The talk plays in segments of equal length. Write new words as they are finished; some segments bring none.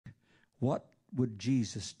what would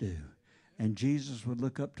Jesus do? And Jesus would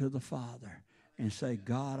look up to the Father and say,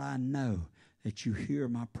 God, I know that you hear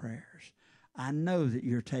my prayers. I know that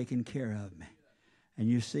you're taking care of me. And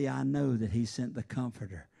you see, I know that he sent the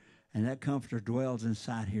Comforter. And that Comforter dwells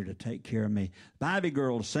inside here to take care of me. Bibey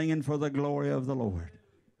girls singing for the glory of the Lord.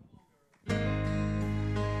 Right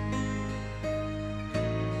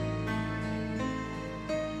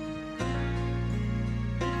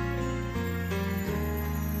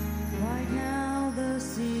now the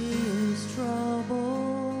sea is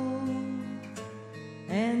troubled,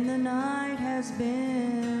 and the night has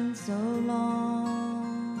been so long.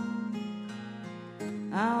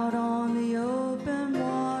 Out on the open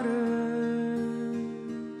waters,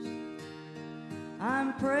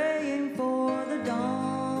 I'm praying for the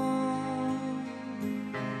dawn,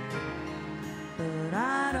 but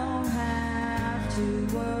I don't have to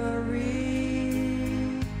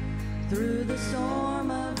worry through the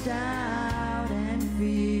storm of doubt and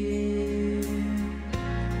fear,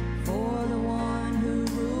 for the one who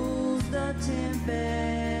rules the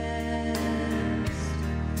tempest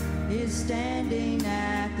is standing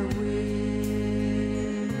at the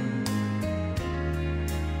wheel.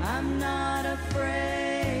 I'm not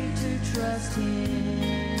afraid to trust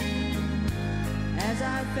him as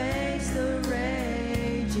I face the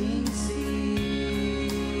raging sea.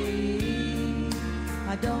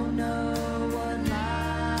 I don't know what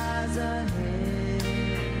lies ahead,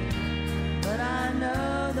 but I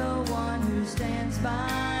know the one who stands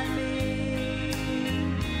by me.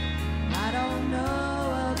 I don't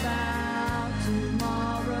know about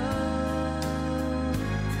tomorrow,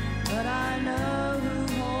 but I know who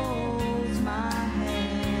holds my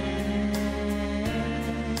hand.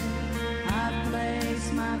 I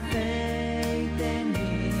place my faith in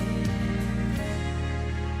him.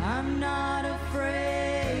 I'm not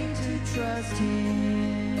afraid to trust him.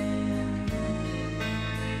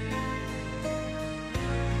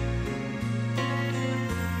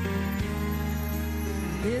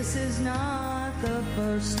 This is not the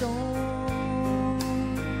first storm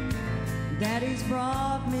that he's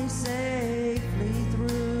brought me safely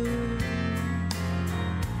through,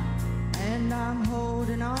 and I'm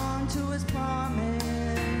holding on to his promise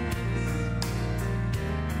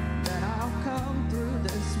that I'll come through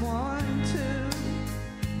this one too.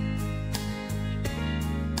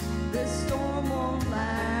 This storm won't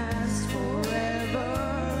last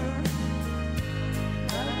forever,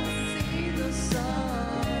 but I'll see the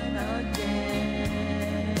sun again.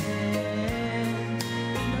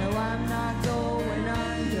 No, I'm not going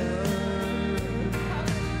under.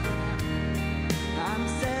 I'm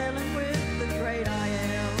sailing with the great I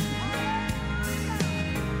am.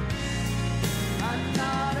 I'm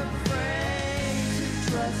not afraid to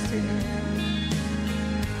trust him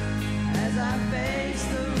as I face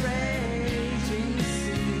the raging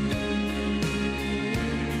sea.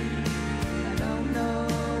 I don't know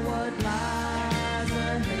what lies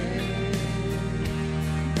ahead,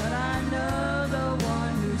 but I know the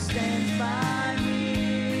one who stands by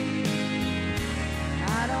me.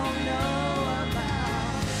 I don't know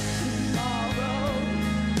about tomorrow,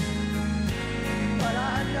 but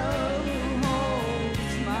I know who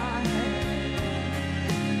holds my hand.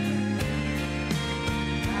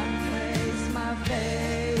 I place my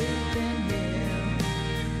faith in him.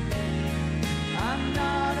 I'm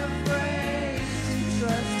not afraid to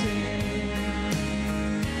trust him.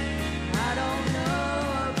 I don't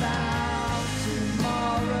know about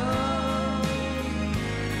tomorrow,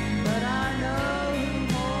 but I know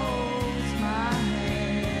who holds my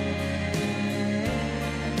hand.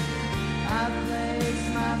 I place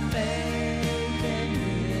my faith in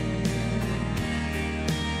him.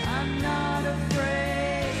 I'm not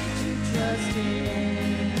afraid to trust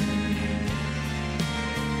him.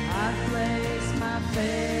 I place my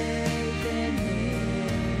faith in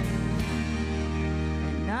him,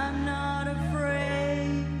 and I'm not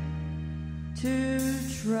afraid to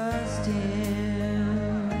trust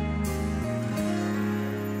him.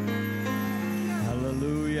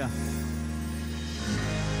 Hallelujah.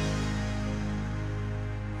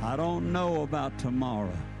 I don't know about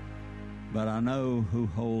tomorrow, but I know who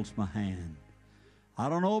holds my hand. I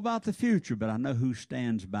don't know about the future, but I know who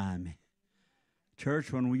stands by me.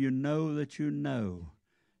 Church, when you know that you know,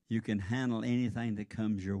 you can handle anything that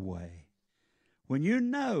comes your way. When you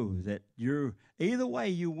know that you're, either way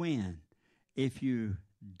you win. If you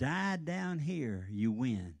die down here, you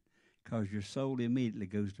win, because your soul immediately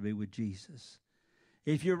goes to be with Jesus.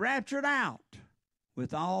 If you're raptured out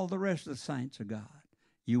with all the rest of the saints of God,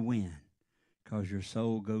 you win, because your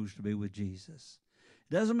soul goes to be with Jesus.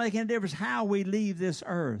 It doesn't make any difference how we leave this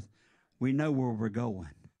earth. We know where we're going.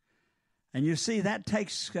 And you see, that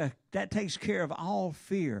takes care of all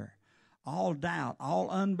fear, all doubt, all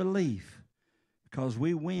unbelief, because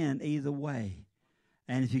we win either way.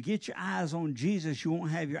 And if you get your eyes on Jesus, you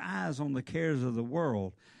won't have your eyes on the cares of the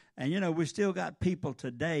world. And, you know, we still got people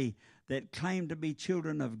today that claim to be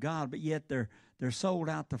children of God, but yet they're sold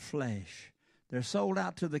out to flesh. They're sold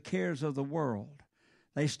out to the cares of the world.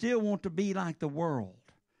 They still want to be like the world.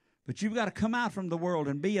 But you've got to come out from the world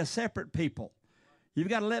and be a separate people. You've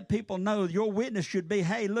got to let people know your witness should be,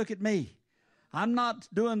 hey, look at me. I'm not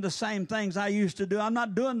doing the same things I used to do. I'm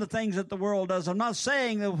not doing the things that the world does. I'm not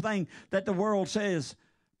saying the thing that the world says.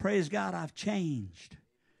 Praise God, I've changed.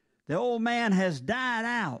 The old man has died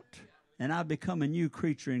out, and I've become a new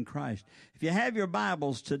creature in Christ. If you have your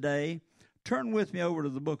Bibles today, turn with me over to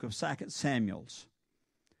the book of 2 Samuel.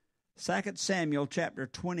 2 Samuel chapter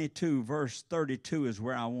 22, verse 32 is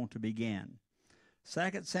where I want to begin.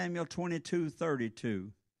 2 Samuel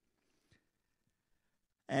 22:32.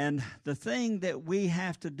 And the thing that we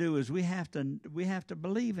have to do is we have to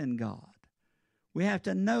believe in God. We have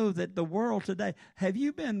to know that the world today, have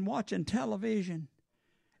you been watching television?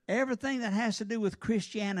 Everything that has to do with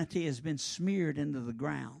Christianity has been smeared into the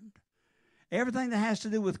ground. Everything that has to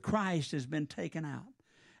do with Christ has been taken out.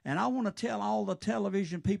 And I want to tell all the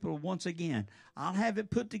television people once again, I'll have it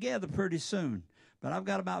put together pretty soon. But I've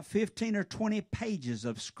got about 15 or 20 pages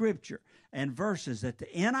of scripture and verses that the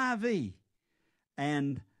NIV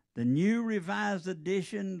and the New Revised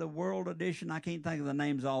Edition, the World Edition, I can't think of the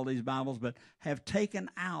names of all these Bibles, but have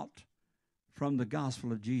taken out from the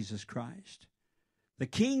gospel of Jesus Christ. The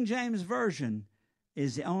King James Version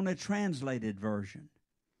is the only translated version.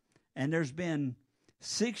 And there's been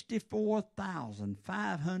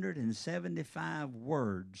 64,575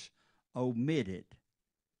 words omitted,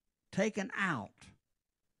 taken out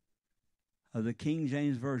of the King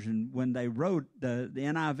James Version. When they wrote the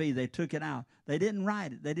NIV, they took it out. They didn't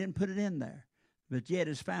write it. They didn't put it in there. But yet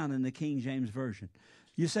it's found in the King James Version.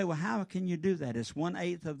 You say, well, how can you do that? It's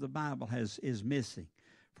 1/8 of the Bible is missing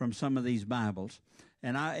from some of these Bibles.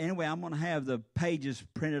 And anyway, I'm going to have the pages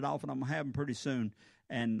printed off, and I'm going to have them pretty soon.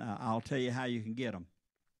 And I'll tell you how you can get them.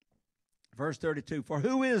 Verse 32, for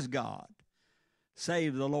who is God?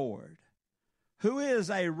 Save the Lord. Who is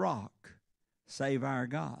a rock? Save our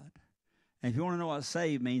God. And if you want to know what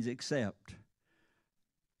save means, accept.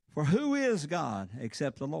 For who is God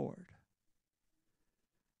except the Lord?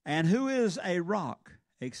 And who is a rock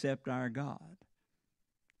except our God?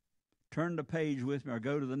 Turn the page with me or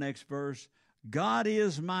go to the next verse. God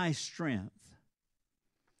is my strength.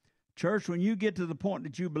 Church, when you get to the point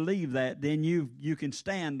that you believe that, then you can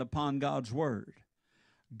stand upon God's word.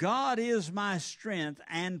 God is my strength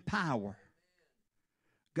and power.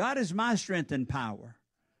 God is my strength and power.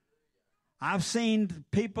 I've seen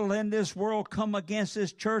people in this world come against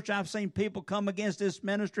this church. I've seen people come against this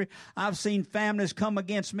ministry. I've seen families come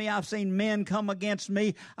against me. I've seen men come against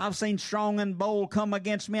me. I've seen strong and bold come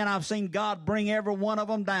against me, and I've seen God bring every one of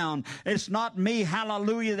them down. It's not me,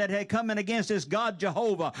 hallelujah, that had come in against this. God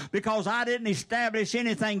Jehovah, because I didn't establish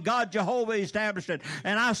anything. God Jehovah established it.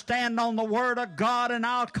 And I stand on the Word of God, and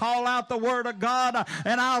I'll call out the Word of God,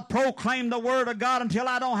 and I'll proclaim the Word of God until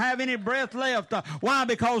I don't have any breath left. Why?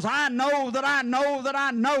 Because I know that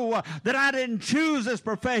I didn't choose this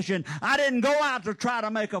profession. I didn't go out to try to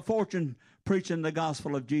make a fortune preaching the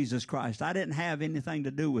gospel of Jesus Christ. I didn't have anything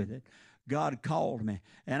to do with it. God called me.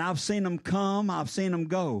 And I've seen them come. I've seen them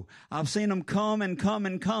go. I've seen them come and come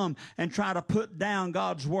and come and try to put down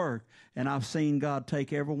God's work. And I've seen God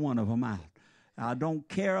take every one of them out. I don't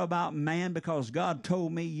care about man, because God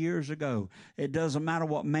told me years ago, it doesn't matter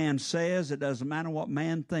what man says. It doesn't matter what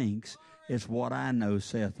man thinks. It's what I know,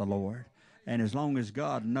 saith the Lord. And as long as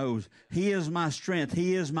God knows, He is my strength.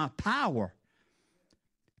 He is my power.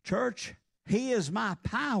 Church, He is my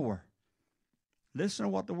power. Listen to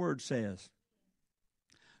what the Word says.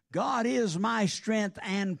 God is my strength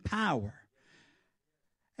and power,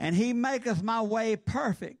 and He maketh my way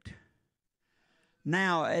perfect.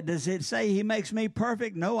 Now, does it say He makes me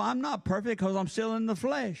perfect? No, I'm not perfect, because I'm still in the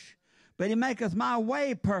flesh. But He maketh my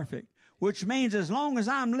way perfect. Which means as long as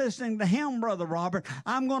I'm listening to Him, Brother Robert,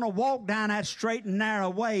 I'm going to walk down that straight and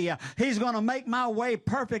narrow way. He's going to make my way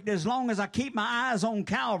perfect as long as I keep my eyes on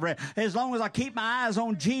Calvary. As long as I keep my eyes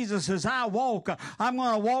on Jesus as I walk, I'm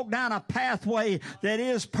going to walk down a pathway that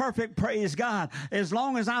is perfect, praise God. As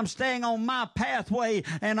long as I'm staying on my pathway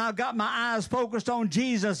and I've got my eyes focused on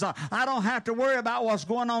Jesus, I don't have to worry about what's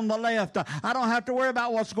going on the left. I don't have to worry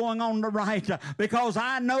about what's going on the right, because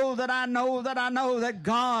I know that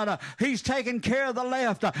God, He He's taking care of the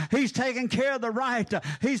left. He's taking care of the right.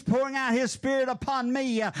 He's pouring out His Spirit upon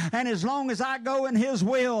me. And as long as I go in His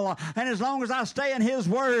will, and as long as I stay in His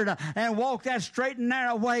Word and walk that straight and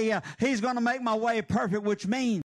narrow way, He's going to make my way perfect, which means